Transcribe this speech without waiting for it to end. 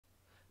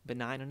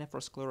Benign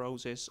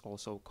nephrosclerosis,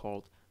 also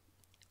called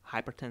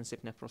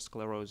hypertensive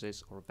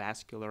nephrosclerosis or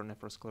vascular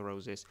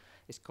nephrosclerosis,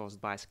 is caused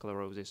by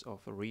sclerosis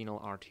of renal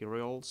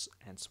arterioles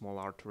and small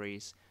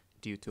arteries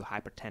due to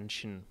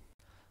hypertension.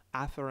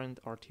 Afferent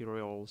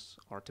arterioles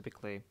are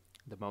typically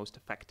the most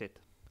affected.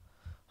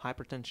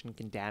 Hypertension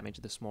can damage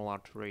the small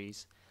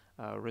arteries,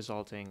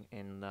 resulting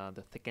in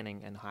the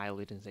thickening and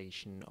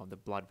hyalinization of the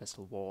blood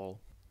vessel wall.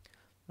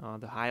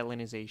 The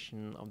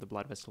hyalinization of the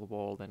blood vessel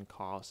wall then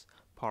causes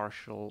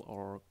partial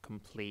or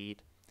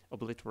complete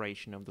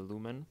obliteration of the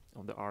lumen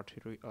of the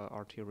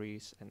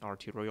arteries and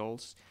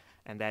arterioles,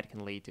 and that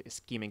can lead to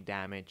ischemic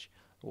damage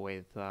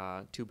with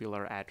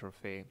tubular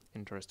atrophy,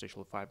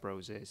 interstitial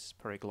fibrosis,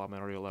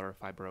 periglomerular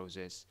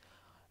fibrosis,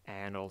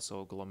 and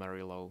also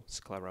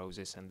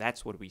glomerulosclerosis, and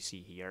that's what we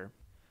see here.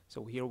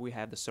 So here we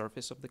have the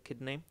surface of the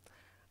kidney,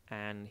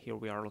 and here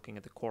we are looking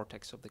at the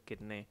cortex of the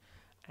kidney,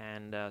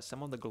 and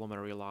some of the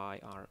glomeruli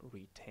are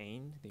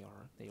retained.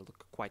 They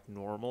look quite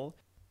normal,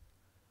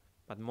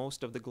 but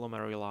most of the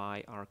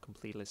glomeruli are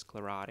completely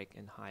sclerotic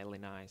and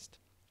hyalinized.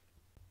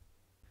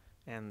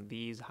 And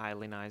these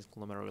hyalinized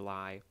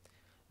glomeruli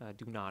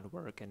do not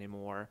work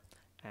anymore,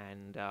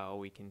 and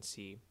we can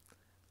see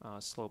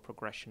slow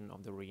progression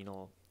of the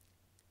renal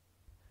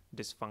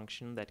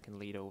dysfunction that can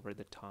lead over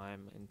the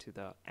time into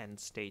the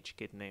end-stage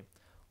kidney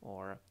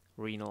or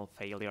renal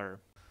failure.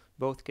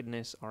 Both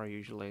kidneys are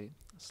usually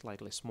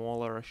slightly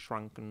smaller,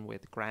 shrunken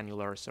with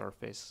granular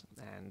surface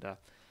and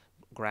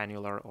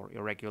granular or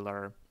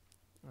irregular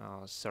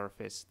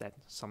surface that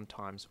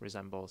sometimes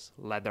resembles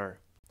leather.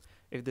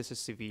 If this is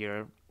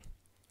severe,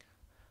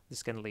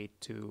 this can lead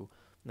to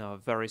a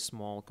very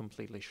small,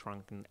 completely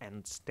shrunken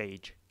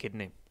end-stage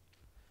kidney.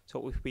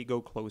 So if we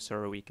go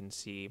closer, we can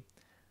see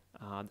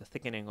the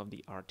thickening of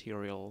the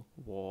arterial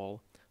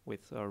wall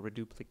with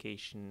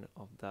reduplication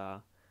of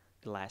the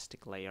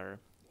elastic layer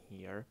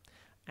here,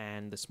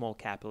 and the small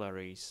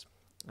capillaries,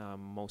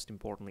 most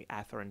importantly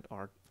afferent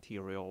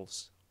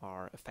arterioles,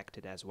 are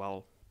affected as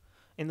well.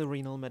 In the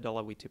renal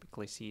medulla, we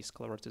typically see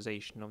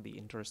sclerotization of the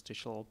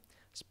interstitial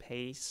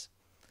space,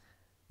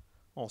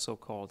 also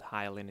called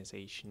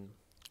hyalinization.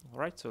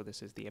 Alright, so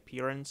this is the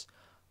appearance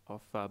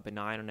of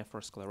benign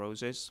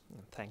nephrosclerosis.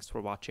 Thanks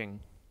for watching.